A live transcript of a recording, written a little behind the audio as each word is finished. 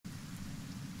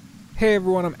Hey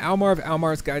everyone, I'm Almar of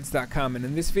almarsguides.com, and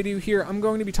in this video here I'm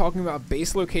going to be talking about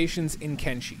base locations in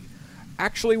Kenshi.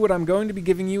 Actually, what I'm going to be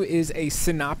giving you is a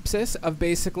synopsis of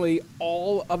basically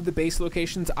all of the base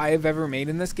locations I have ever made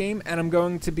in this game, and I'm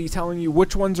going to be telling you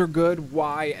which ones are good,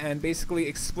 why, and basically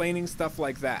explaining stuff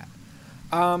like that.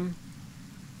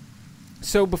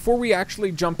 So before we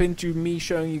actually jump into me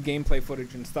showing you gameplay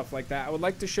footage and stuff like that, I would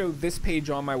like to show this page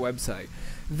on my website.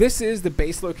 This is the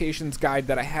base locations guide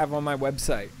that I have on my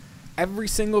website. Every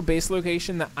single base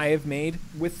location that I have made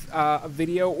with a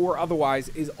video or otherwise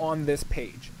is on this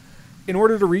page. In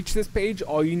order to reach this page,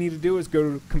 all you need to do is go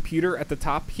to computer at the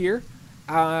top here,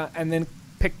 and then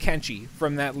pick Kenshi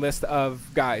from that list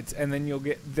of guides, and then you'll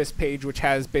get this page which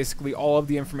has basically all of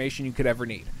the information you could ever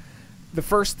need. The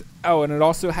first, and it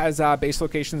also has base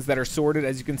locations that are sorted.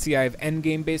 As you can see, I have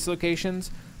endgame base locations,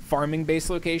 farming base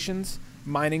locations,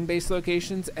 mining base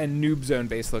locations, and noob zone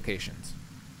base locations.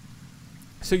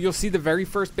 So you'll see the very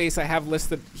first base I have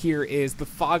listed here is the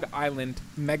Fog Island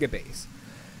Mega Base.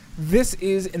 This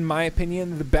is, in my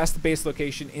opinion, the best base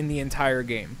location in the entire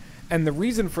game. And the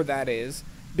reason for that is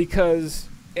because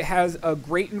it has a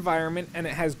great environment and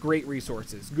it has great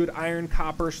resources. Good iron,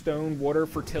 copper, stone, water,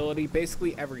 fertility,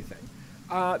 basically everything.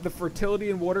 The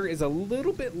fertility and water is a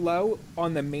little bit low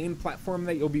on the main platform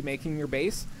that you'll be making your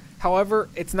base. However,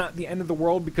 it's not the end of the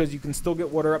world because you can still get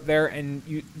water up there and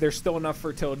there's still enough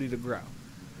fertility to grow.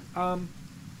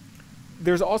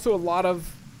 There's also a lot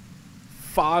of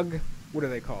fog, what are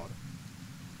they called?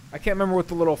 I can't remember what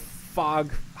the little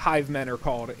fog hive men are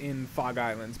called in Fog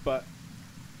Islands, but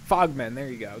fogmen, there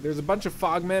you go. There's a bunch of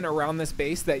fogmen around this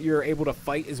base that you're able to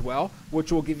fight as well,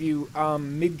 which will give you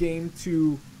mid-game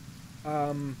to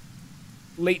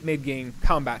late mid-game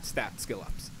combat stat skill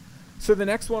ups. So the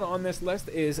next one on this list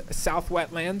is South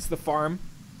Wetlands, the farm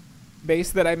base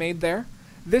that I made there.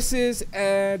 This is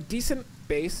a decent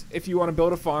base if you want to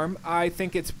build a farm. I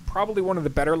think it's probably one of the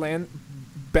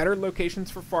better locations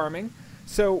for farming.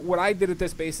 So what I did at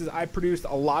this base is I produced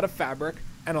a lot of fabric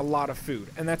and a lot of food,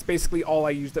 and that's basically all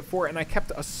I used it for, and I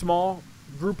kept a small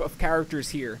group of characters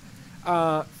here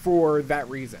for that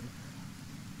reason.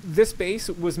 This base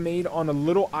was made on a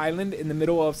little island in the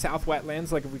middle of South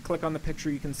Wetlands. Like if we click on the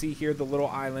picture, you can see here the little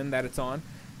island that it's on,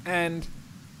 and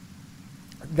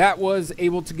that was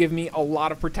able to give me a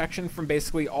lot of protection from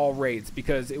basically all raids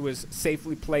because it was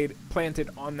safely planted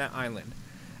on that island.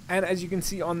 And as you can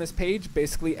see on this page,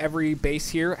 basically every base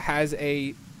here has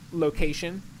a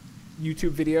location YouTube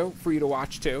video for you to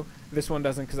watch too. This one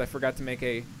doesn't because I forgot to make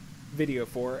a video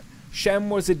for it.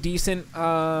 Shem was a decent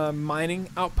mining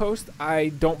outpost. I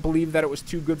don't believe that it was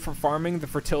too good for farming. The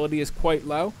fertility is quite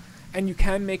low, and you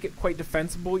can make it quite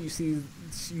defensible. You see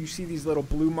these little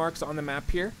blue marks on the map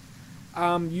here.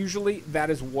 Usually that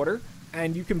is water,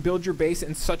 and you can build your base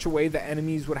in such a way that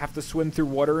enemies would have to swim through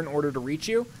water in order to reach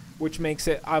you, which makes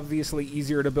it obviously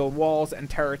easier to build walls and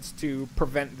turrets to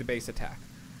prevent the base attack.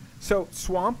 So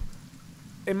Swamp,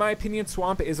 in my opinion,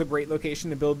 Swamp is a great location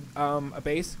to build a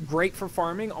base. Great for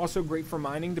farming, also great for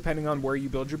mining depending on where you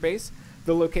build your base.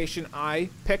 The location I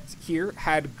picked here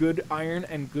had good iron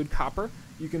and good copper.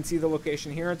 You can see the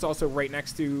location here. It's also right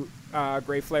next to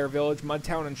Grey Flare Village,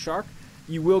 Mudtown, and Shark.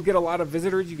 You will get a lot of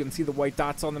visitors. You can see the white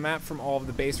dots on the map from all of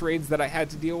the base raids that I had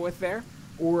to deal with there,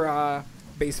 or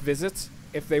base visits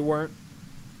if they weren't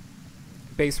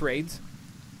base raids.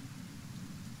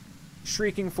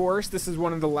 Shrieking Forest, this is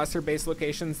one of the lesser base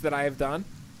locations that I have done.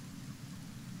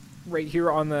 Right here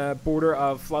on the border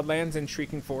of Floodlands and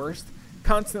Shrieking Forest.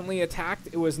 Constantly attacked,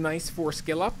 it was nice for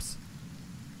skill ups.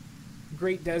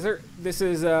 Great Desert, this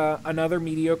is another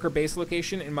mediocre base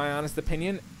location in my honest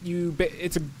opinion.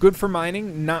 It's good for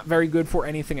mining, not very good for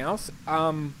anything else.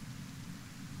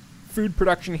 Food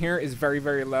production here is very,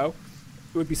 very low.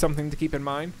 It would be something to keep in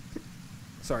mind.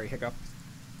 Sorry, hiccup.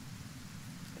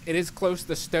 It is close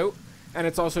to Stoat, and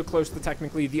it's also close to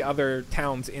technically the other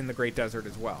towns in the Great Desert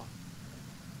as well.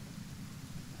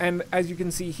 And as you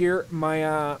can see here,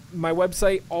 my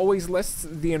website always lists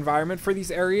the environment for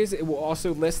these areas. It will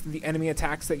also list the enemy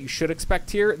attacks that you should expect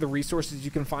here, the resources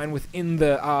you can find within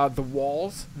the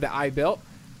walls that I built,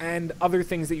 and other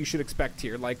things that you should expect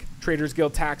here, like Traders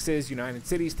Guild taxes, United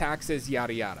Cities taxes,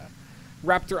 yada yada.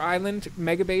 Raptor Island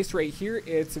Mega Base right here.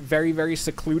 It's very, very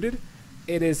secluded.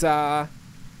 It is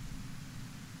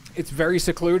it's very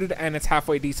secluded, and it's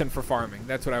halfway decent for farming.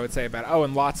 That's what I would say about it. Oh,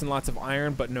 and lots of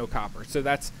iron, but no copper. So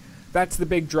that's the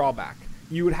big drawback.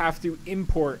 You would have to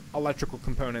import electrical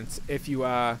components if you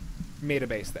made a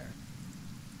base there.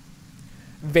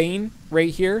 Vein,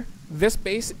 right here. This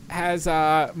base has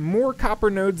more copper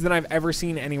nodes than I've ever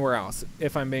seen anywhere else,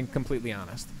 if I'm being completely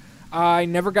honest. I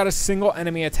never got a single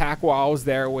enemy attack while I was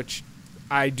there, which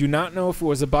I do not know if it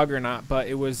was a bug or not, but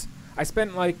it was. I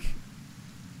spent like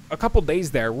a couple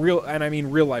days there, and I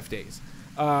mean real life days,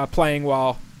 playing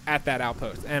while at that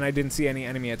outpost, and I didn't see any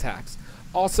enemy attacks.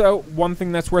 Also, one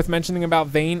thing that's worth mentioning about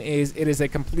Vane is it is a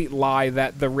complete lie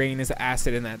that the rain is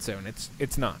acid in that zone.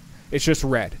 It's not. It's just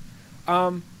red.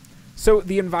 So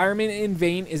the environment in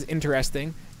Vane is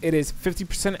interesting. It is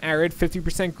 50% arid,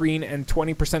 50% green, and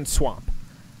 20% swamp.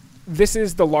 This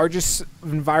is the largest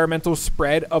environmental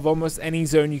spread of almost any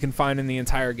zone you can find in the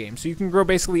entire game. So you can grow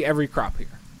basically every crop here.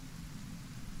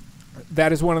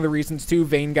 That is one of the reasons, too,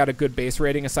 Vane got a good base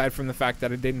rating, aside from the fact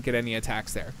that it didn't get any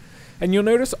attacks there. And you'll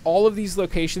notice all of these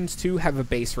locations, too, have a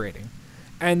base rating.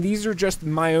 And these are just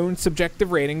my own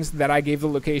subjective ratings that I gave the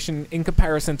location in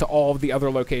comparison to all of the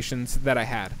other locations that I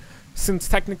had. Since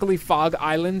technically Fog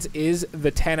Islands is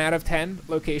the 10 out of 10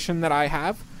 location that I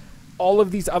have, all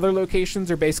of these other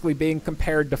locations are basically being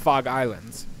compared to Fog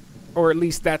Islands. Or at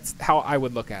least that's how I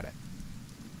would look at it.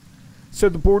 So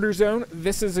the border zone,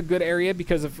 this is a good area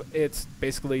because it's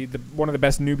basically one of the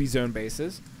best newbie zone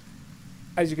bases.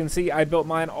 As you can see, I built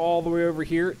mine all the way over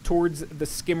here towards the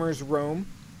Skimmer's Roam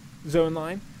zone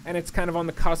line. And it's kind of on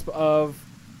the cusp of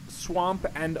Swamp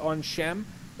and on Shem.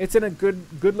 It's in a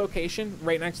good location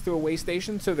right next to a way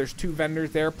station. So there's 2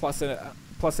 vendors there plus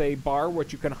a bar,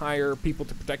 which you can hire people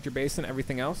to protect your base and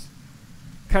everything else.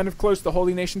 Kind of close to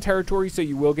Holy Nation territory, so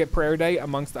you will get Prayer Day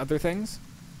amongst other things.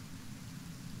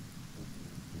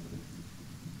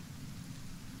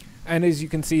 And as you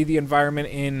can see, the environment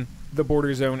in the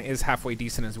border zone is halfway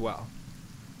decent as well.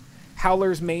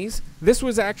 Howler's Maze. This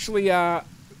was actually,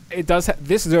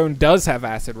 this zone does have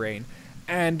acid rain.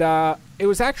 And it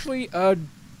was actually, I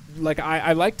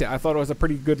liked it. I thought it was a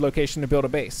pretty good location to build a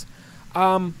base.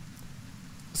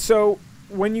 So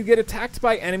when you get attacked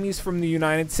by enemies from the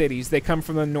United Cities, they come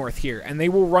from the north here, and they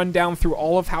will run down through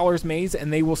all of Howler's Maze,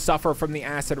 and they will suffer from the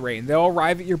acid rain. They'll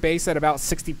arrive at your base at about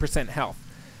 60% health.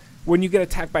 When you get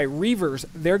attacked by Reavers,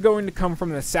 they're going to come from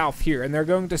the south here, and they're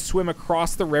going to swim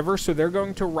across the river, so they're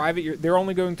going to arrive at they're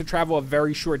only going to travel a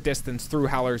very short distance through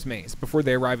Howler's Maze before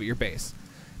they arrive at your base.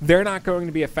 They're not going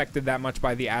to be affected that much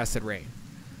by the acid rain.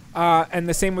 And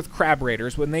the same with Crab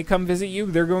Raiders. When they come visit you,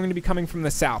 they're going to be coming from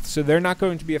the south, so they're not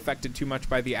going to be affected too much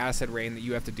by the acid rain that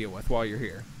you have to deal with while you're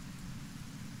here.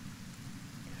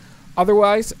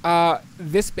 Otherwise,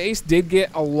 this base did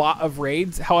get a lot of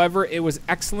raids. However, it was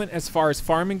excellent as far as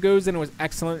farming goes, and it was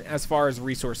excellent as far as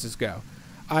resources go.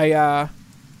 I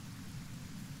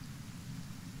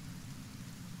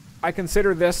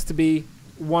consider this to be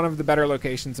one of the better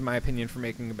locations, in my opinion, for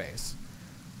making a base.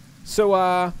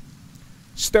 So,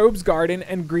 Stobe's Garden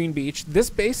and Green Beach. This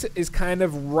base is kind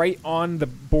of right on the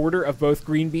border of both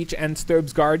Green Beach and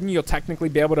Stobe's Garden. You'll technically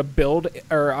be able to build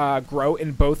or grow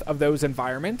in both of those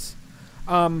environments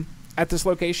at this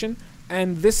location.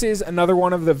 And this is another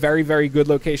one of the very, very good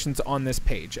locations on this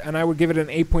page. And I would give it an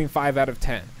 8.5 out of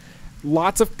 10.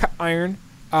 Lots of iron,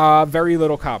 very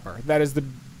little copper. That is the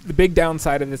big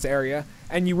downside of this area.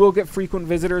 And you will get frequent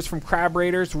visitors from Crab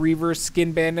Raiders, Reavers,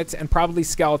 Skin Bandits, and probably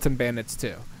Skeleton Bandits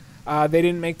too. They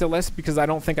didn't make the list because I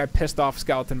don't think I pissed off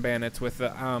Skeleton Bandits with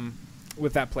that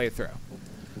playthrough.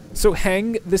 So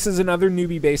Heng, this is another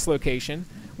newbie base location.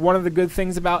 One of the good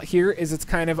things about here is it's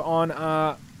kind of on,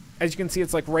 as you can see,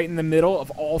 it's like right in the middle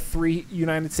of all 3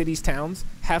 United Cities towns,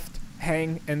 Heft,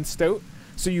 Heng, and Stoat.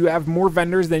 So you have more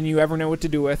vendors than you ever know what to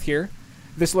do with here.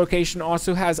 This location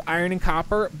also has iron and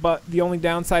copper, but the only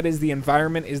downside is the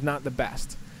environment is not the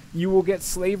best. You will get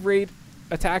slave raid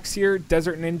attacks here,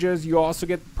 desert ninjas. You also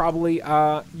get probably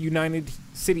United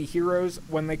City heroes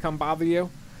when they come bother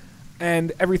you,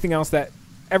 and everything else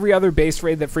every other base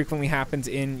raid that frequently happens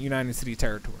in United City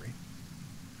territory.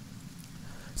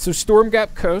 So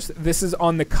Stormgap Coast, this is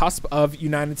on the cusp of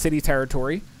United City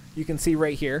territory. You can see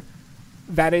right here.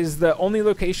 That is the only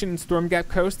location in Stormgap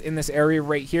Coast in this area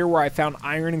right here where I found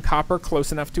iron and copper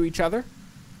close enough to each other.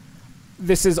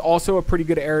 This is also a pretty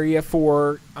good area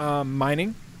for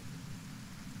mining.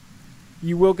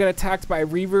 You will get attacked by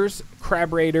Reavers,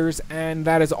 Crab Raiders, and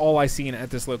that is all I've seen at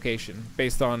this location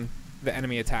based on the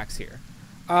enemy attacks here.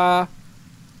 I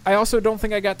also don't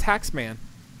think I got Taxman,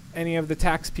 any of the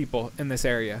tax people in this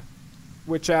area,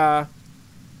 which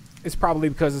is probably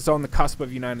because it's on the cusp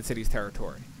of United Cities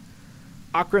territory.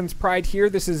 Akron's Pride here,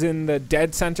 this is in the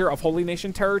dead center of Holy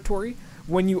Nation territory.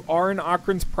 When you are in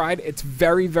Akron's Pride, it's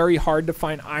very, very hard to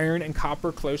find iron and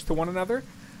copper close to one another.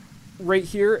 Right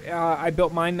here, I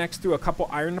built mine next to a couple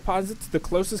iron deposits. The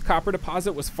closest copper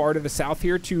deposit was far to the south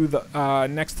here, to the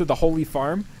next to the Holy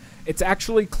Farm. It's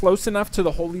actually close enough to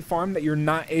the Holy Farm that you're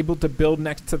not able to build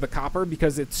next to the copper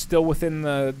because it's still within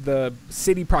the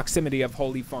city proximity of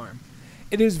Holy Farm.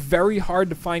 It is very hard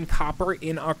to find copper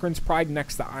in Akron's Pride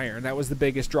next to iron. That was the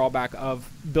biggest drawback of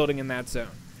building in that zone.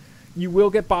 You will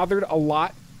get bothered a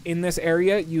lot in this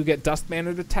area. You get Dust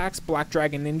Bandit attacks, Black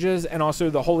Dragon Ninjas, and also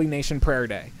the Holy Nation Prayer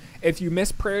Day. If you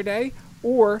miss Prayer Day,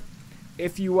 or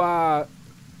if you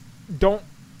don't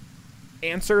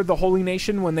answer the Holy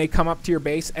Nation when they come up to your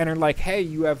base and are like, hey,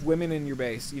 you have women in your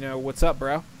base, you know, what's up,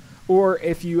 bro? Or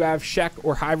if you have Shek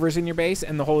or Hivers in your base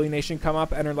and the Holy Nation come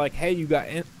up and are like, hey, you got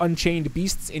Unchained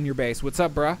Beasts in your base. What's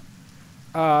up, bruh?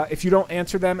 If you don't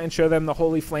answer them and show them the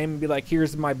Holy Flame and be like,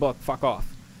 here's my book, fuck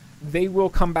off, they will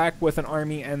come back with an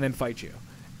army and then fight you.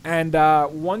 And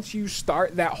once you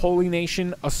start that Holy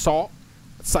Nation assault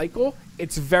cycle,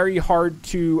 it's very hard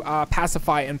to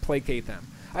pacify and placate them.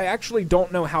 I actually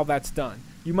don't know how that's done.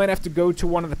 You might have to go to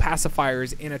one of the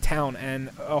pacifiers in a town and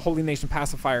a Holy Nation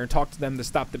pacifier and talk to them to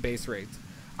stop the base raids.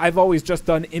 I've always just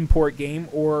done import game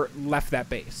or left that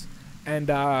base. And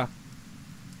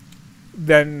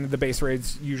then the base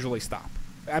raids usually stop.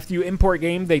 After you import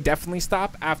game, they definitely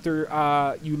stop.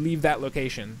 After you leave that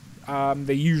location,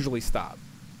 they usually stop,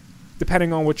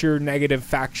 depending on what your negative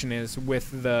faction is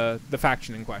with the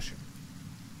faction in question.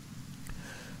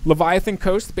 Leviathan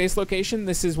Coast base location.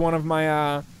 This is one of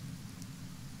my...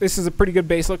 this is a pretty good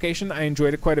base location. I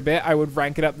enjoyed it quite a bit. I would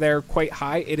rank it up there quite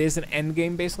high. It is an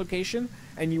endgame base location,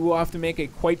 and you will have to make a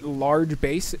quite large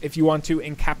base if you want to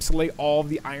encapsulate all of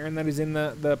the iron that is in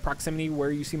the proximity where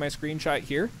you see my screenshot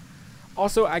here.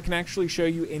 Also, I can actually show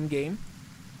you in-game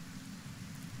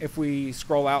if we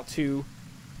scroll out to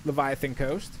Leviathan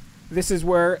Coast. This is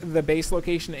where the base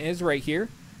location is right here,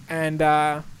 and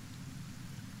I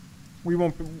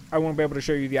won't be able to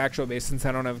show you the actual base since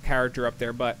I don't have a character up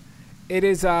there, but it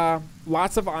is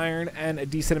lots of iron and a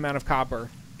decent amount of copper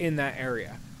in that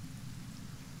area.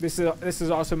 This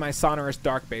is also my Sonorous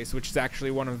Dark base, which is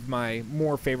actually one of my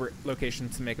more favorite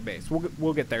locations to make a base.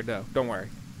 We'll get there, though. Don't worry.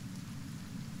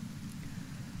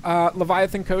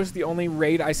 Leviathan Coast, the only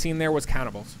raid I seen there was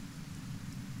cannibals.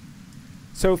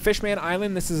 So Fishman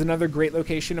Island, this is another great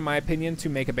location, in my opinion, to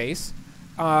make a base.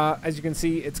 As you can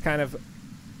see, it's kind of...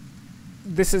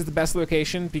 This is the best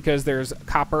location because there's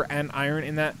copper and iron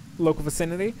in that local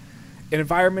vicinity.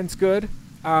 Environment's good.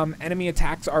 Enemy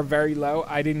attacks are very low.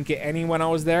 I didn't get any when I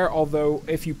was there, although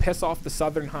if you piss off the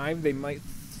Southern Hive, they might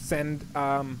send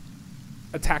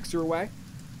attacks your way.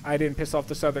 I didn't piss off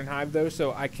the Southern Hive, though,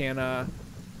 so I can't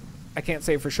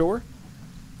say for sure.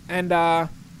 And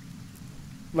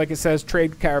like it says,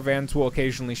 trade caravans will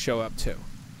occasionally show up, too.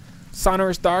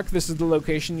 Sonorous Dark, this is the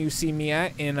location you see me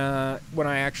at in when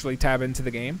I actually tab into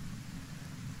the game.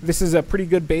 This is a pretty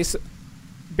good base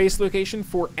location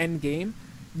for endgame.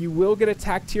 You will get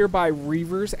attacked here by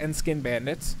Reavers and Skin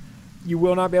Bandits. You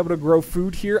will not be able to grow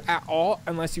food here at all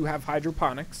unless you have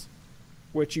hydroponics,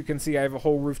 which you can see I have a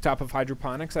whole rooftop of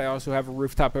hydroponics. I also have a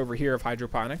rooftop over here of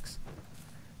hydroponics.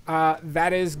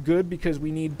 That is good because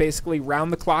we need basically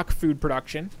round-the-clock food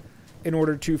production in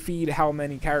order to feed how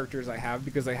many characters I have,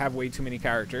 because I have way too many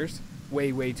characters.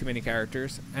 Way too many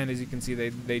characters. And as you can see,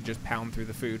 they just pound through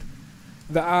the food.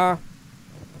 I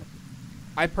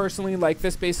personally like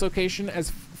this base location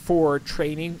as for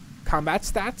training combat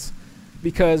stats,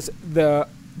 because the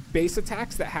base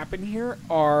attacks that happen here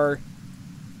are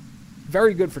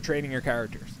very good for training your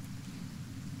characters.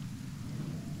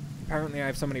 Apparently I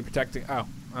have somebody protecting... Oh,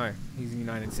 alright. He's in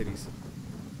United Cities.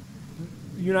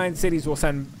 United Cities will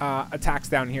send attacks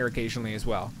down here occasionally as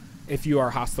well, if you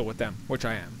are hostile with them, which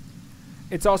I am.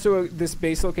 It's also, this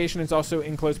base location is also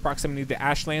in close proximity to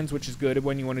Ashlands, which is good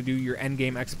when you want to do your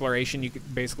endgame exploration. You can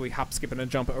basically hop, skip, and a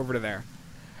jump over to there.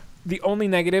 The only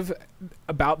negative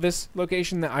about this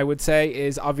location that I would say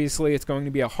is obviously it's going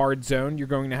to be a hard zone. You're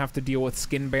going to have to deal with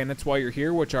Skin Bandits while you're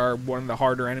here, which are one of the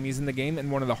harder enemies in the game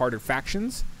and one of the harder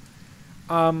factions.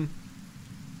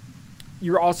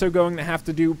 You're also going to have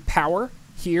to do power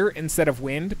here instead of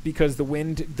wind, because the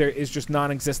wind there is just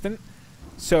non-existent.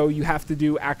 So you have to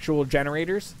do actual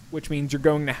generators, which means you're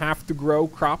going to have to grow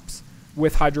crops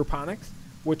with hydroponics,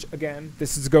 which again,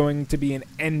 this is going to be an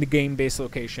end game base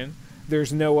location.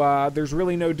 There's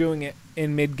really no doing it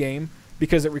in mid game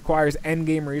because it requires end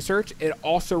game research. It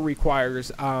also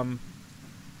requires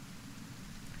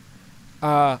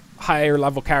higher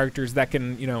level characters that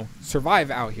can, you know,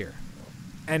 survive out here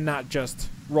and not just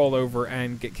roll over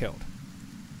and get killed.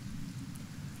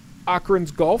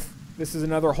 Akron's Gulf. This is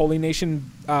another Holy Nation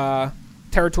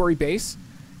territory base.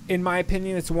 In my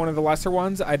opinion, it's one of the lesser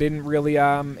ones. I didn't really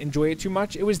enjoy it too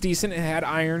much. It was decent. It had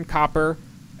iron, copper,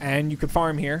 and you could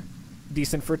farm here.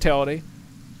 Decent fertility.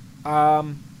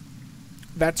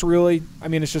 that's really, I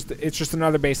mean, it's just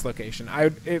another base location.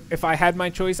 If I had my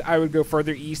choice, I would go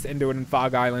further east and do it in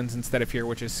Fog Islands instead of here,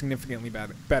 which is significantly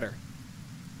better.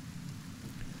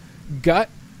 Gut,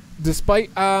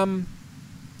 despite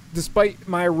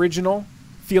my original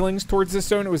feelings towards this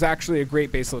zone, it was actually a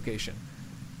great base location.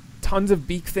 Tons of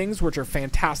beak things, which are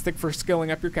fantastic for skilling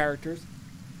up your characters.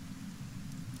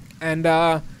 And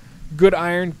good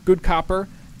iron, good copper,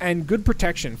 and good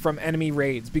protection from enemy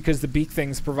raids, because the beak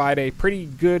things provide a pretty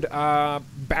good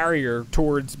barrier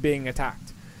towards being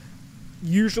attacked.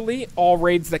 Usually, all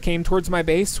raids that came towards my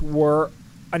base were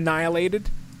annihilated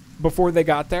before they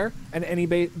got there, and any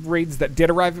raids that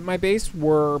did arrive at my base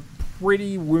were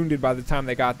pretty wounded by the time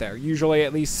they got there. Usually,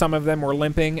 at least some of them were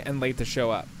limping and late to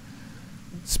show up.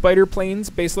 Spider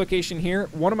Plains base location here,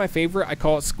 one of my favorite. I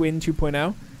call it Squin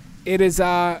 2.0. It is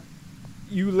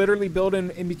you literally build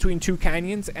in between two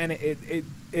canyons, and it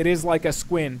is like a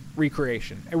Squin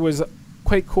recreation. It was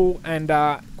quite cool and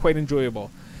quite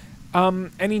enjoyable.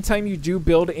 Anytime you do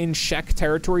build in Shek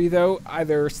territory, though,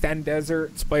 either Sten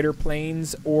Desert, Spider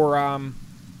Plains, or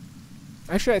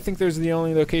actually I think those are the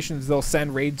only locations they'll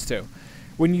send raids to.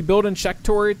 When you build in Shek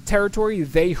territory,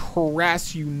 they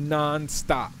harass you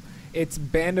non-stop. It's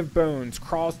Band of Bones,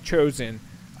 Krawl's Chosen,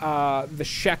 the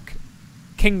Shek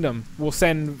Kingdom will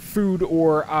send food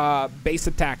or base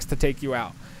attacks to take you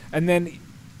out. And then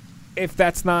if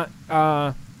that's not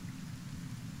bad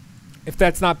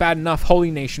enough,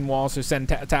 Holy Nation will also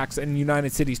send attacks, and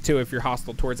United Cities too if you're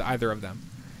hostile towards either of them.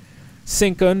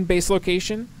 Sinkun base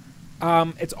location,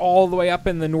 it's all the way up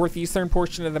in the northeastern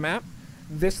portion of the map.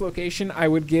 This location I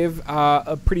would give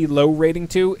a pretty low rating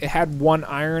to. It had 1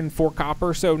 iron, 4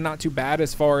 copper, so not too bad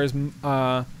as far as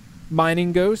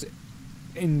mining goes.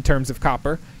 In terms of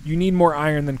copper, you need more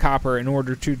iron than copper in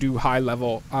order to do high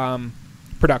level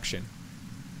production.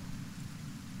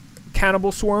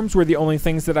 Cannibal swarms were the only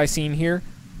things that I seen here.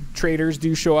 Traders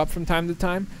do show up from time to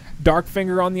time.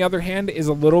 Darkfinger, on the other hand, is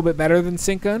a little bit better than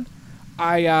Sinkun.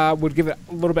 I would give it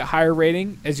a little bit higher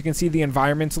rating. As you can see, the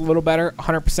environment's a little better.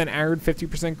 100% arid,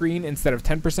 50% green instead of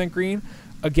 10% green.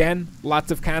 Again,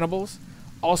 lots of cannibals.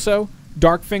 Also,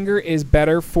 Darkfinger is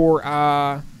better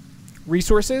for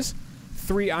resources.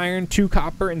 3 iron, 2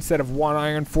 copper instead of 1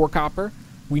 iron, 4 copper.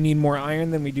 We need more iron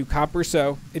than we do copper,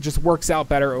 so it just works out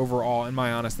better overall, in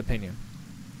my honest opinion.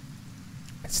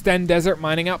 Sten Desert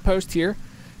Mining Outpost here.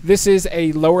 This is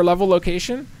a lower level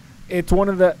location. It's one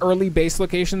of the early base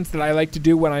locations that I like to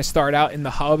do when I start out in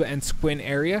the hub and Squin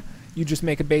area. You just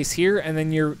make a base here, and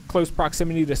then you're close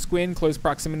proximity to Squin, close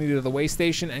proximity to the way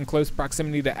station, and close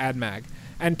proximity to Admag.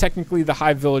 And technically the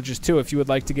Hive villages too, if you would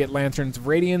like to get Lanterns of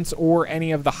Radiance or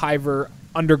any of the Hiver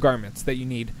undergarments that you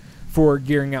need for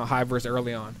gearing out Hivers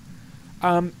early on.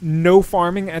 No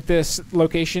farming at this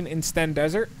location in Sten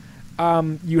Desert.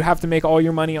 You have to make all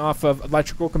your money off of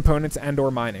electrical components and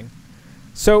or mining.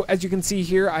 So as you can see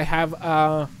here, I have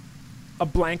a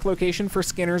blank location for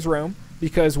Skinner's Roam,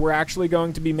 because we're actually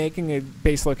going to be making a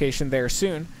base location there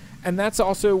soon. And that's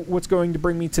also what's going to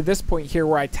bring me to this point here,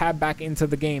 where I tab back into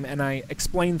the game and I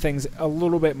explain things a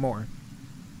little bit more.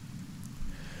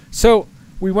 So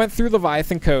we went through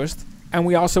Leviathan Coast, and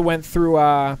we also went through,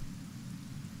 well,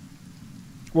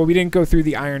 we didn't go through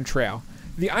the Iron Trail.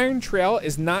 The Iron Trail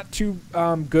is not too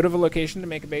good of a location to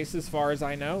make a base as far as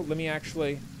I know. Let me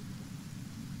actually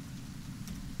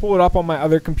pull it up on my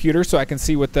other computer so I can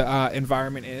see what the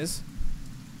environment is.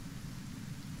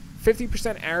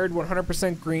 50% arid,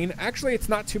 100% green. Actually, it's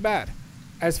not too bad.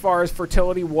 As far as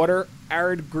fertility, water,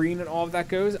 arid, green, and all of that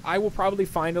goes, I will probably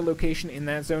find a location in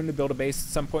that zone to build a base at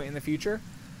some point in the future.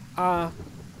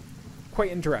 Quite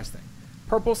interesting.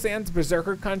 Purple Sands,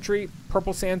 Berserker Country.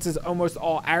 Purple Sands is almost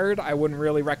all arid. I wouldn't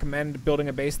really recommend building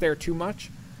a base there too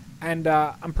much. And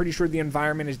I'm pretty sure the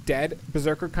environment is dead.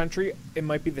 Berserker Country, it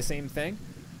might be the same thing.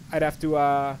 I'd have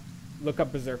to look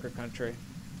up Berserker Country.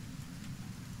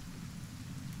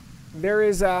 There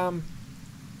is, yeah,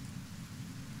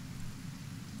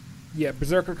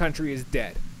 Berserker Country is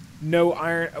dead. No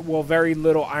iron, well, very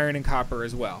little iron and copper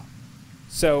as well.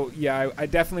 So, yeah, I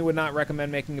definitely would not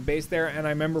recommend making a base there, and I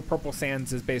remember Purple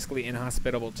Sands is basically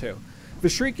inhospitable too. The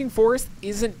Shrieking Forest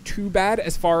isn't too bad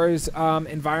as far as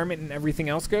environment and everything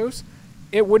else goes.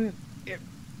 It wouldn't...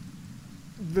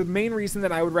 the main reason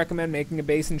that I would recommend making a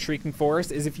base in Shrieking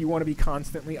Forest is if you want to be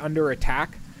constantly under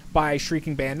attack by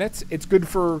Shrieking Bandits. It's good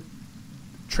for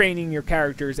training your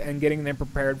characters and getting them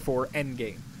prepared for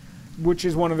endgame, which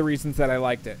is one of the reasons that I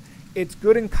liked it. It's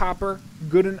good in copper,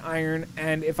 good in iron,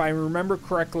 and if I remember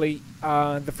correctly,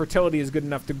 the fertility is good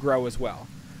enough to grow as well.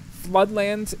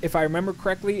 Floodlands, if I remember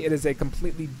correctly, it is a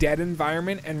completely dead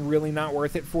environment and really not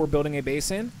worth it for building a base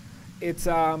in. It's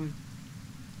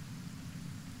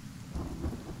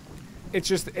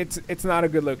it's not a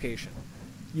good location.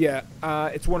 Yeah,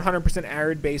 it's 100%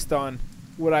 arid based on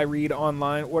what I read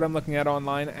online, what I'm looking at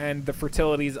online, and the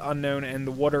fertility is unknown, and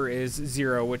the water is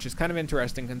 0, which is kind of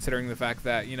interesting considering the fact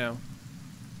that, you know,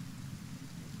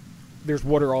 there's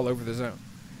water all over the zone.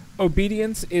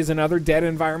 Obedience is another dead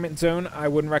environment zone. I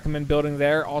wouldn't recommend building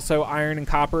there. Also, iron and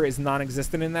copper is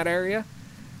non-existent in that area.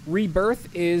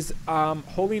 Rebirth is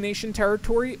Holy Nation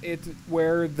territory. It's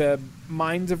where the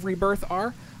mines of Rebirth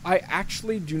are. I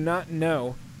actually do not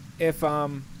know if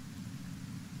I'm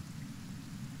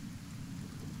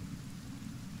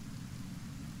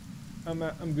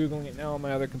Googling it now on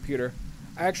my other computer.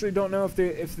 I actually don't know if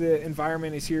the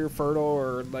environment is here fertile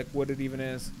or like what it even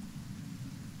is.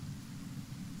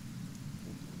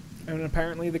 And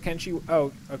apparently the Kenshi...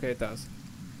 Oh, okay, it does.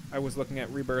 I was looking at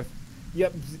Rebirth.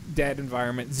 Yep, dead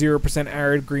environment. 0%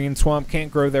 arid, green, swamp.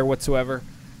 Can't grow there whatsoever.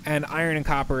 And iron and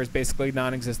copper is basically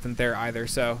non-existent there either.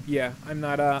 So, yeah, I'm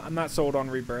not sold on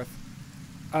Rebirth.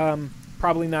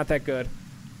 Probably not that good.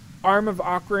 Arm of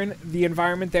Akron, the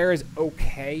environment there is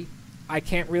okay. I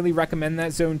can't really recommend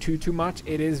that zone too much.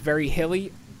 It is very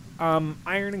hilly. Iron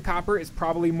and copper is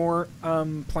probably more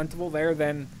plentiful there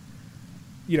than,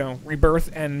 you know,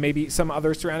 Rebirth and maybe some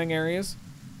other surrounding areas.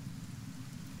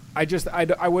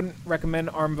 I wouldn't recommend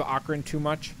Arm of Akron too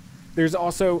much. There's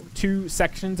also 2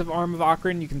 sections of Arm of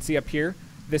Akron you can see up here.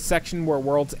 This section where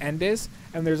World's End is,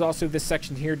 and there's also this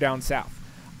section here down south.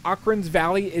 Akron's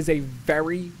Valley is a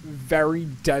very, very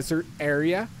desert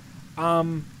area.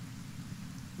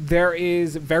 There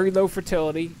is very low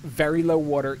fertility, very low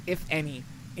water, if any,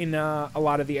 in a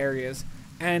lot of the areas.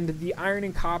 And the iron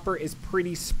and copper is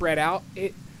pretty spread out.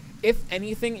 If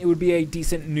anything, it would be a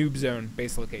decent noob zone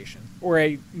base location, or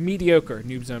a mediocre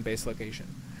noob zone base location.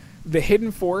 The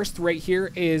Hidden Forest right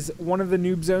here is one of the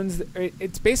noob zones.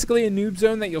 It's basically a noob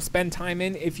zone that you'll spend time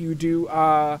in if you do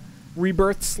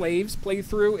Rebirth Slaves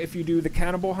playthrough, if you do the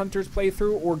Cannibal Hunters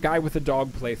playthrough, or Guy with a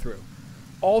Dog playthrough.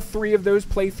 All 3 of those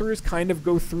playthroughs kind of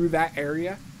go through that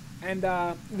area, and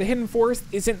the Hidden Forest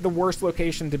isn't the worst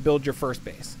location to build your first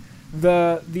base.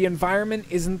 The environment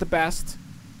isn't the best.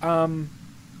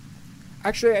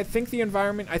 Actually, I think the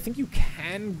environment, I think you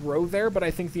can grow there, but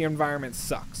I think the environment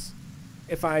sucks.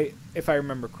 If I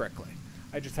remember correctly.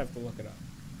 I just have to look it up.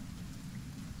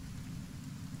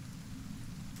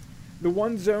 The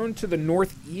one zone to the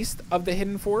northeast of the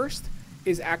Hidden Forest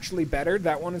is actually better.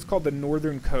 That one is called the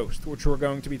Northern Coast, which we're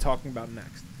going to be talking about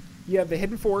next. Yeah, the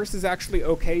Hidden Forest is actually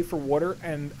okay for water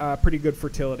and pretty good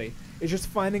fertility. It's just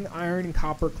finding iron and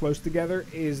copper close together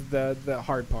is the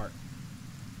hard part.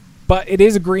 But it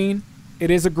is a green. It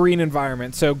is a green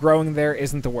environment, so growing there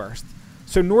isn't the worst.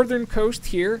 So Northern Coast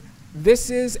here,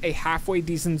 this is a halfway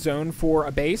decent zone for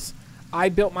a base. I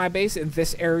built my base in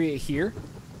this area here.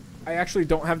 I actually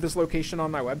don't have this location on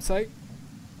my website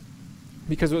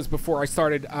because it was before I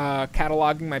started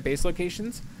cataloging my base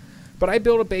locations. But I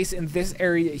built a base in this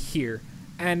area here,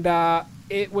 and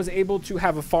it was able to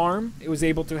have a farm. It was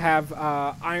able to have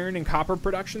iron and copper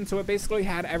production, so it basically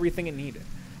had everything it needed.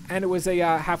 And it was a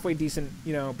halfway decent,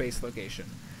 you know, base location.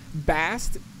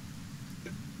 Bast.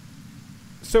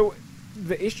 So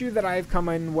the issue that I've come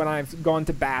in when I've gone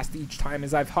to Bast each time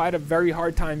is I've had a very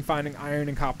hard time finding iron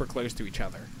and copper close to each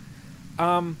other.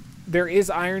 There is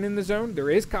iron in the zone. There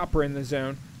is copper in the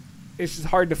zone. It's just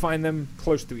hard to find them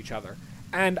close to each other.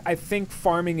 And I think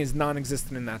farming is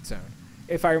non-existent in that zone.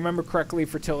 If I remember correctly,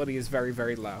 fertility is very,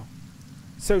 very low.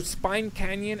 So Spine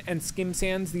Canyon and Skim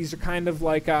Sands, these are kind of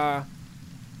like...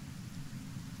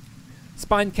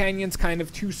 Spine Canyon's kind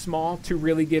of too small to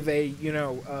really give a, you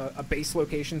know, a base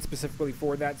location specifically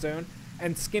for that zone.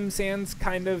 And Skim Sands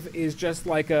kind of is just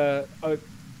like a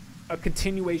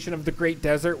continuation of the Great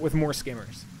Desert with more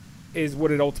skimmers, is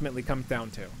what it ultimately comes down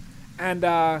to. And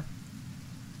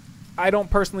I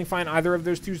don't personally find either of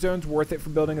those 2 zones worth it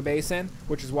for building a base in,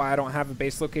 which is why I don't have a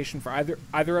base location for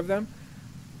either of them.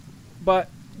 But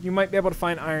you might be able to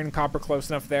find iron and copper close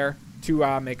enough there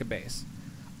to make a base.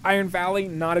 Iron Valley,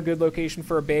 not a good location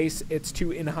for a base. It's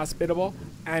too inhospitable,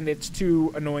 and it's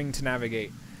too annoying to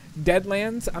navigate.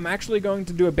 Deadlands, I'm actually going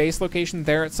to do a base location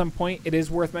there at some point. It is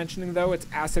worth mentioning, though, it's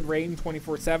acid rain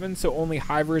 24/7, so only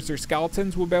hivers or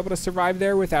skeletons will be able to survive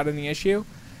there without any issue.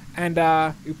 And,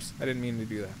 oops, I didn't mean to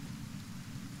do that.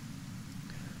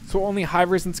 So only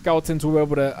hivers and skeletons will be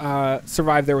able to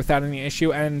survive there without any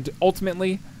issue, and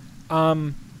ultimately,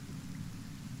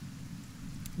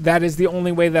 that is the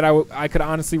only way that I could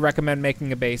honestly recommend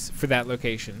making a base for that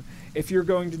location. If you're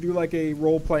going to do like a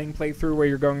role-playing playthrough where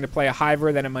you're going to play a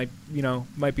hiver, then it might, you know,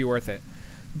 might be worth it.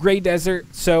 Gray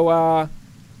Desert, so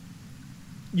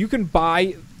you can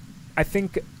buy, I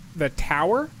think, the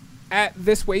tower at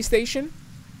this way station.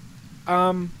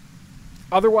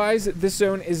 Otherwise, this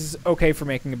zone is okay for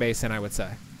making a base in, I would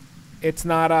say. It's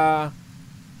not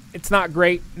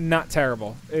great, not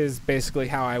terrible, is basically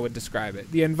how I would describe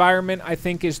it. The environment, I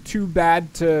think, is too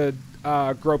bad to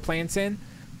grow plants in,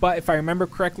 but if I remember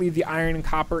correctly, the iron and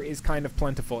copper is kind of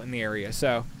plentiful in the area,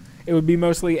 so it would be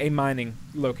mostly a mining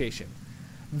location.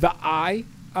 The eye,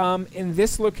 in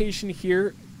this location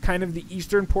here, kind of the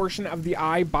eastern portion of the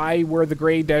eye by where the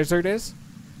gray desert is,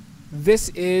 this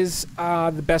is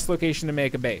the best location to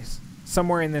make a base,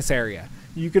 somewhere in this area.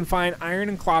 You can find iron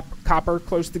and copper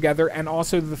close together, and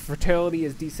also the fertility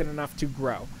is decent enough to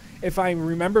grow. If I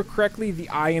remember correctly, the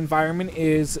eye environment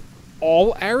is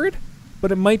all arid,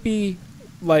 but it might be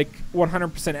like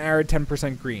 100% arid,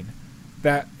 10% green.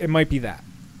 It might be that.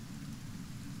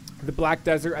 The Black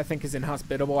Desert, I think, is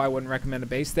inhospitable. I wouldn't recommend a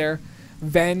base there.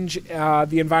 Venge,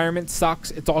 the environment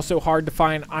sucks. It's also hard to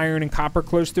find iron and copper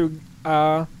close to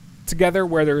together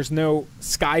where there's no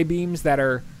sky beams that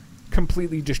are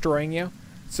completely destroying you.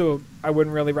 So I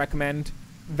wouldn't really recommend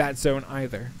that zone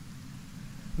either.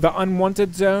 The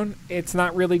Unwanted Zone, it's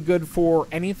not really good for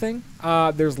anything.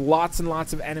 There's lots and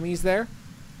lots of enemies there.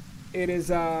 It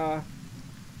is and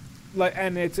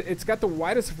it's got the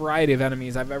widest variety of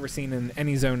enemies I've ever seen in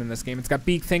any zone in this game. It's got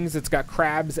beak things, it's got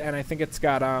crabs, and I think it's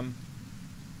got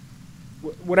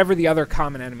whatever the other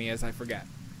common enemy is, I forget.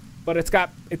 But it's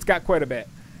got quite a bit.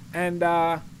 And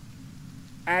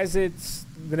as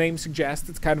the name suggests,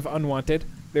 it's kind of unwanted.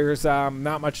 There's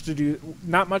not much to do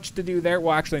there.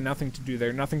 Well, actually nothing to do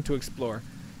there, nothing to explore.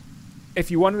 If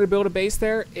you wanted to build a base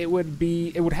there, it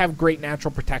would have great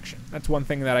natural protection. That's one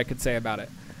thing that I could say about it.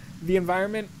 The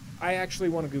environment, I actually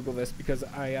want to Google this because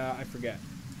I forget.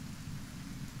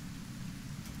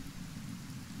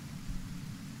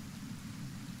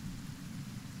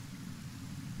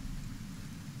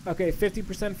 Okay,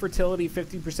 50% fertility,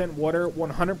 50% water,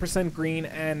 100% green,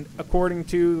 and according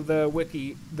to the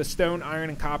wiki, the stone, iron,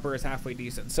 and copper is halfway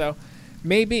decent. So,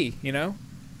 maybe, you know,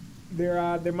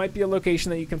 there might be a location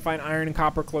that you can find iron and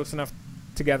copper close enough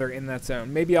together in that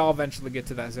zone. Maybe I'll eventually get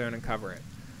to that zone and cover it.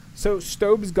 So,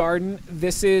 Stobe's Garden,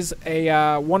 this is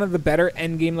one of the better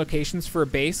endgame locations for a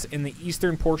base in the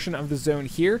eastern portion of the zone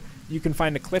here. You can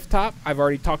find a cliff top. I've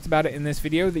already talked about it in this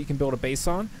video that you can build a base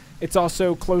on. It's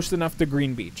also close enough to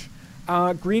Green Beach.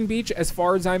 Green Beach, as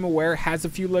far as I'm aware, has a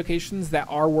few locations that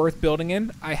are worth building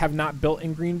in. I have not built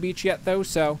in Green Beach yet, though,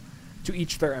 so to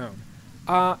each their own.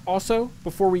 Also,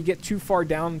 before we get too far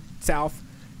down south,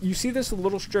 you see this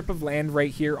little strip of land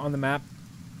right here on the map?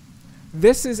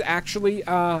 This is actually,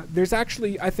 there's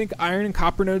actually, I think, iron and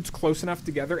copper nodes close enough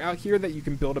together out here that you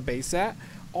can build a base at.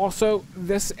 Also,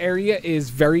 this area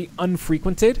is very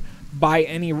unfrequented by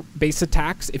any base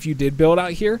attacks if you did build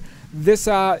out here. This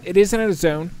it isn't a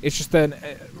zone, it's just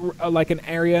like an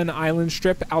area, an island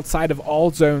strip outside of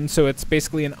all zones, so it's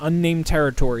basically an unnamed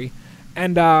territory.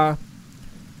 And a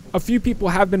few people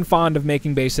have been fond of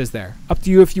making bases there. Up to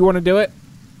you if you want to do it,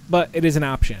 but it is an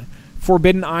option.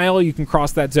 Forbidden Isle, you can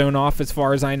cross that zone off. As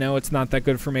far as I know, it's not that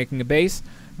good for making a base.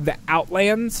 The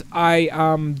Outlands, I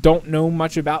don't know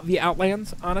much about the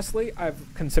Outlands, honestly. I've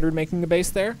considered making a base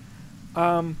there.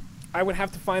 I would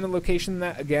have to find a location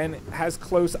that, again, has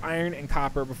close iron and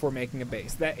copper before making a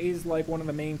base. That is like one of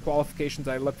the main qualifications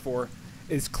I look for,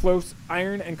 is close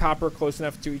iron and copper close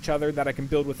enough to each other that I can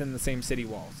build within the same city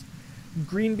walls.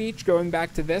 Green Beach, going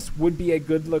back to this, would be a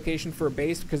good location for a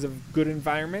base because of good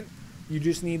environment. You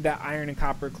just need that iron and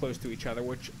copper close to each other,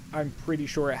 which I'm pretty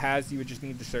sure it has. You would just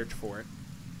need to search for it.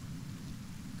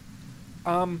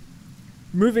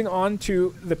 Moving on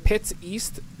to the pits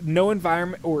east,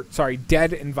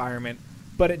 dead environment,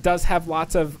 but it does have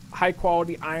lots of high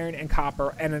quality iron and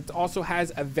copper, and it also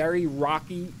has a very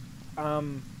rocky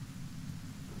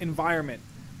environment,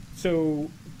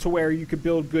 so to where you could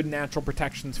build good natural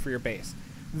protections for your base.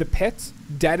 The pits,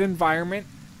 dead environment,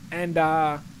 and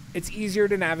it's easier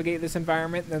to navigate this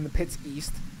environment than the pits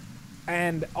east,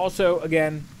 and also,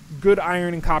 again, good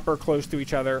iron and copper close to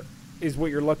each other is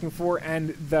what you're looking for, and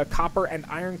the copper and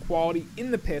iron quality in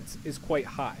the pits is quite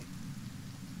high.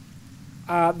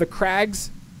 The crags,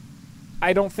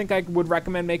 I don't think I would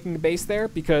recommend making a base there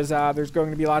because there's going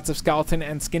to be lots of skeleton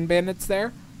and skin bandits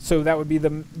there, so that would be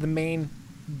the main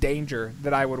danger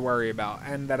that I would worry about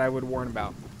and that I would warn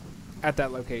about at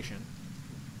that location.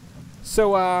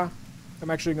 So I'm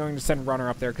actually going to send Runner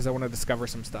up there because I want to discover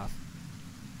some stuff.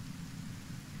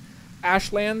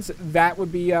 Ashlands, that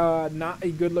would be not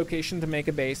a good location to make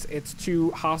a base. It's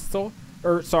too hostile,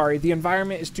 the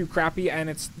environment is too crappy, and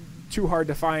it's too hard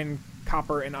to find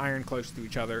copper and iron close to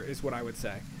each other, is what I would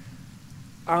say.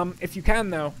 If you can,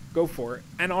 though, go for it.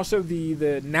 And also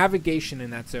the navigation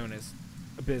in that zone is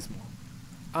abysmal.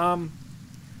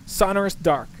 Sonorous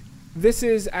Dark. This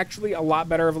is actually a lot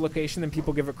better of a location than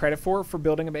people give it credit for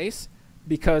building a base,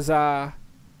 because the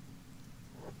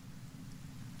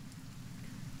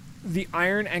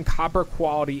iron and copper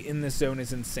quality in this zone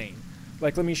is insane.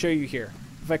 Like, let me show you here.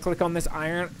 If I click on this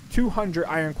iron, 200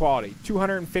 iron quality,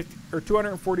 250 or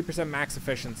 240% max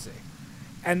efficiency.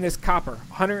 And this copper,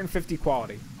 150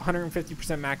 quality,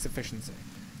 150% max efficiency.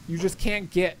 You just can't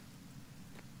get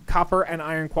copper and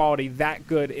iron quality that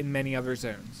good in many other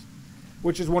zones,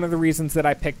 which is one of the reasons that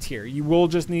I picked here. You will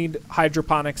just need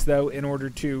hydroponics, though, in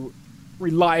order to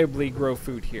reliably grow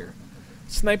food here.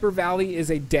 Sniper Valley is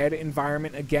a dead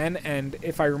environment again, and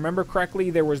if I remember correctly,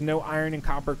 there was no iron and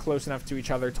copper close enough to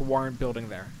each other to warrant building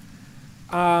there.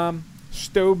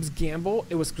 Stobe's Gamble,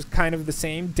 it was kind of the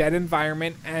same, dead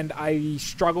environment, and I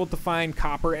struggled to find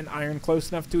copper and iron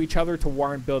close enough to each other to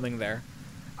warrant building there.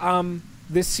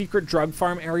 This secret drug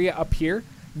farm area up here,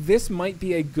 this might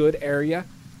be a good area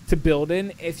to build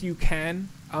in if you can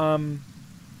find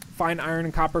iron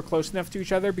and copper close enough to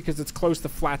each other, because it's close to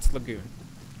Flats Lagoon.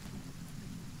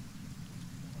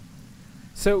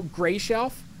 So Gray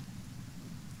Shelf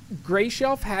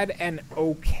had an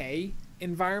okay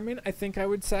environment, I think I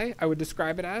would say. I would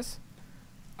describe it as.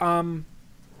 I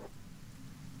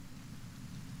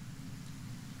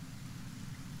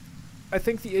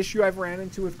think the issue I've ran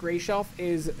into with Gray Shelf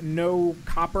is no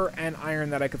copper and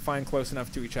iron that I could find close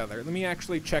enough to each other. Let me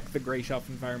actually check the Gray Shelf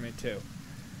environment too.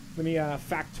 Let me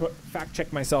fact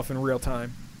check myself in real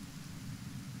time.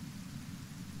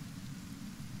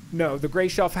 No, the Gray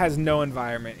Shelf has no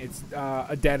environment. It's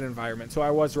a dead environment, so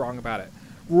I was wrong about it.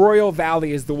 Royal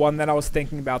Valley is the one that I was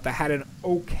thinking about that had an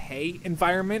okay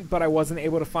environment, but I wasn't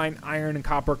able to find iron and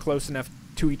copper close enough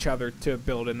to each other to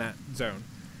build in that zone.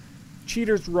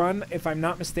 Cheater's Run, if I'm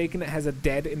not mistaken, it has a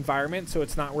dead environment, so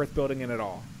it's not worth building in at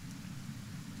all.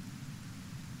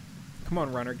 Come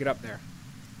on, runner, get up there.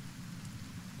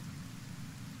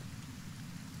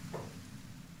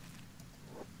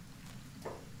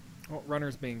 Well,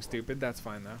 runner's being stupid. That's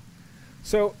fine, though.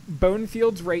 So,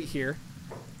 Bonefields right here.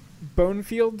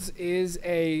 Bonefields is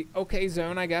a okay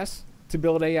zone, I guess, to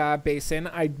build a base in.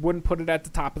 I wouldn't put it at the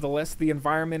top of the list. The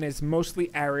environment is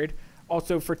mostly arid.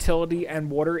 Also, fertility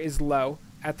and water is low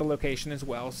at the location as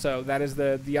well. So, that is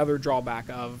the other drawback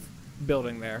of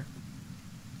building there.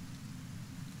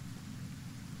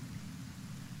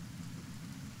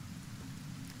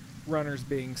 Runner's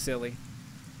being silly.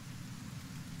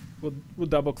 We'll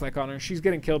double click on her. She's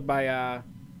getting killed by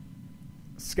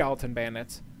skeleton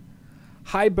bandits.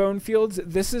 High Bonefields.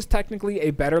 This is technically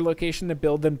a better location to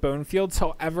build than Bonefields.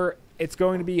 However, it's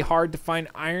going to be hard to find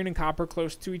iron and copper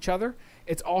close to each other.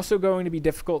 It's also going to be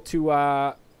difficult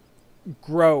to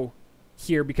grow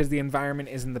here because the environment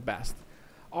isn't the best.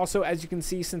 Also, as you can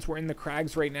see, since we're in the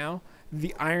crags right now,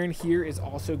 the iron here is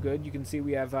also good. You can see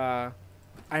we have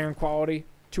iron quality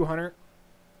 200.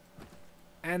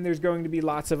 And there's going to be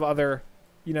lots of other,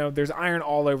 there's iron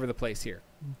all over the place here.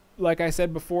 Like I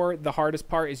said before, the hardest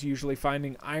part is usually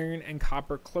finding iron and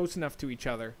copper close enough to each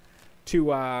other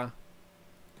to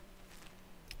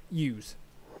use.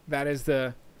 That is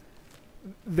the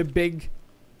big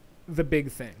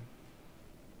thing.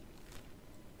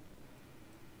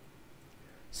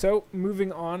 So,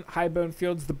 moving on, High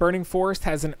Bonefields. The Burning Forest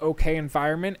has an okay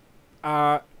environment.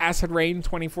 Acid Rain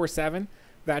 24/7.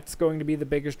 That's going to be the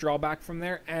biggest drawback from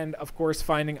there. And, of course,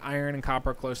 finding iron and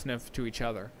copper close enough to each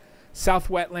other. South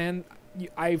Wetland,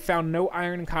 I found no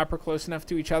iron and copper close enough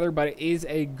to each other, but it is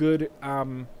a good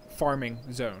farming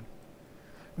zone.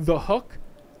 The Hook,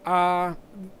 I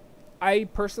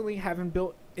personally haven't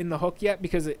built in the Hook yet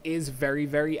because it is very,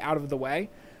 very out of the way.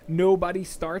 Nobody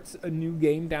starts a new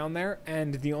game down there,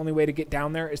 and the only way to get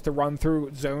down there is to run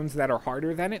through zones that are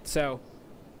harder than it, so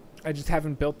I just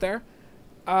haven't built there.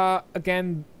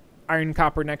 Again, iron and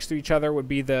copper next to each other would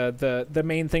be the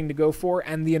main thing to go for,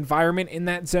 and the environment in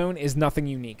that zone is nothing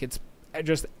unique. It's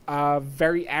just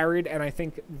very arid and I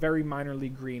think very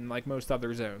minorly green like most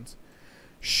other zones.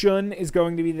 Shun is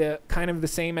going to be the kind of the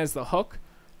same as the Hook.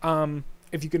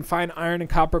 If you can find iron and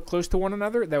copper close to one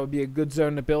another, that would be a good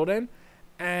zone to build in,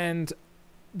 and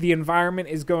the environment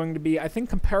is going to be, I think,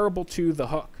 comparable to the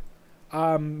Hook.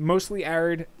 Mostly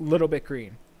arid, little bit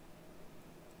green.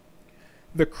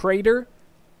 The Crater,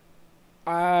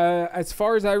 as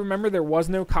far as I remember, there was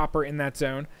no copper in that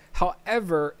zone.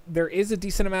 However, there is a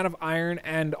decent amount of iron,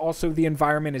 and also the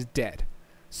environment is dead.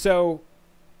 So,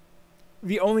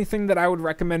 the only thing that I would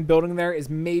recommend building there is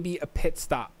maybe a pit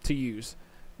stop to use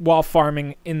while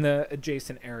farming in the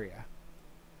adjacent area.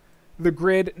 The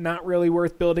grid, not really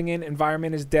worth building in.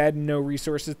 Environment is dead. No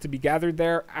resources to be gathered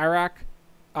there. Iraq,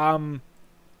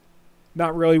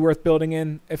 not really worth building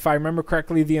in. If I remember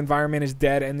correctly, the environment is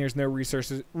dead and there's no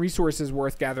resources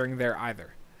worth gathering there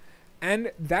either.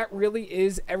 And that really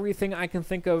is everything I can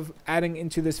think of adding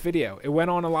into this video. It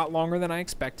went on a lot longer than I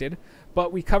expected,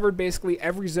 but we covered basically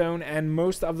every zone and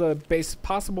most of the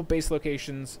possible base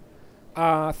locations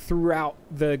throughout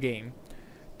the game.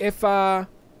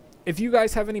 If you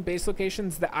guys have any base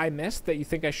locations that I missed that you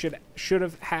think I should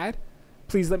have had,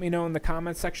 please let me know in the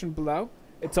comments section below.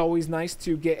 It's always nice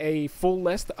to get a full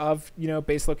list of,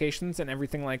 base locations and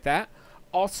everything like that.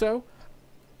 Also,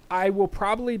 I will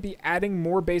probably be adding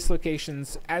more base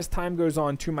locations as time goes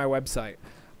on to my website.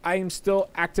 I am still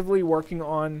actively working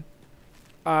on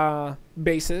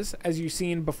bases. As you've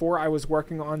seen before, I was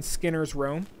working on Skinner's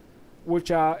Roam,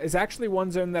 which is actually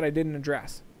one zone that I didn't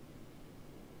address.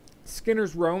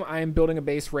 Skinner's Roam, I am building a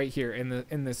base right here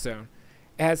in this zone.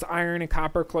 It has iron and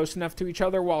copper close enough to each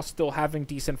other while still having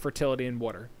decent fertility in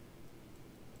water.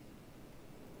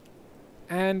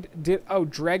 And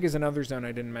Dreg is another zone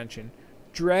I didn't mention.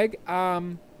 Dreg,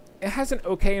 it has an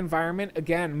okay environment.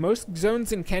 Again, most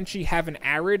zones in Kenshi have an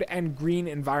arid and green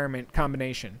environment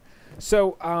combination.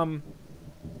 So,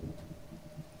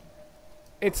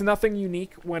 it's nothing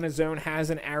unique when a zone has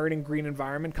an arid and green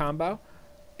environment combo.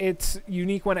 It's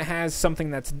unique when it has something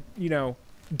that's,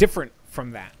 different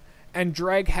from that. And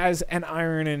Dreg has an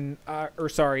iron and,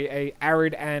 a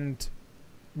arid and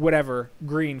whatever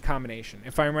green combination.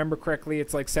 If I remember correctly,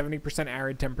 it's like 70%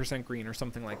 arid, 10% green or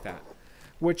something like that.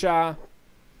 Which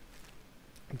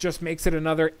just makes it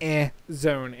another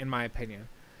zone in my opinion.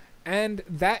 And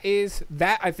that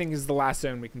I think is the last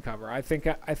zone we can cover. I think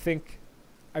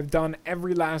I've done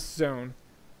every last zone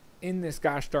in this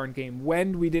gosh darn game.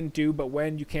 When we didn't do, but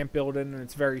when you can't build it and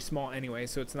it's very small anyway,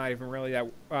 so it's not even really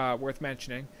that worth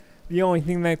mentioning. The only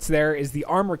thing that's there is the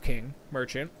Armor King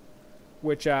merchant,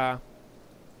 which of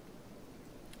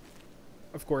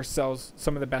course sells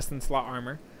some of the best in slot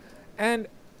armor. And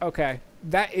okay,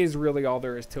 that is really all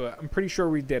there is to it. I'm pretty sure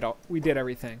we did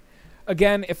everything.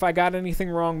 Again, if I got anything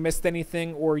wrong, missed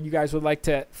anything, or you guys would like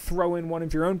to throw in one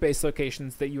of your own base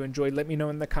locations that you enjoyed, let me know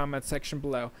in the comments section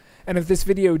below. And if this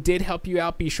video did help you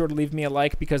out, be sure to leave me a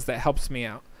like because that helps me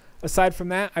out. Aside from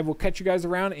that, I will catch you guys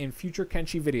around in future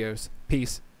Kenshi videos.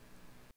 Peace.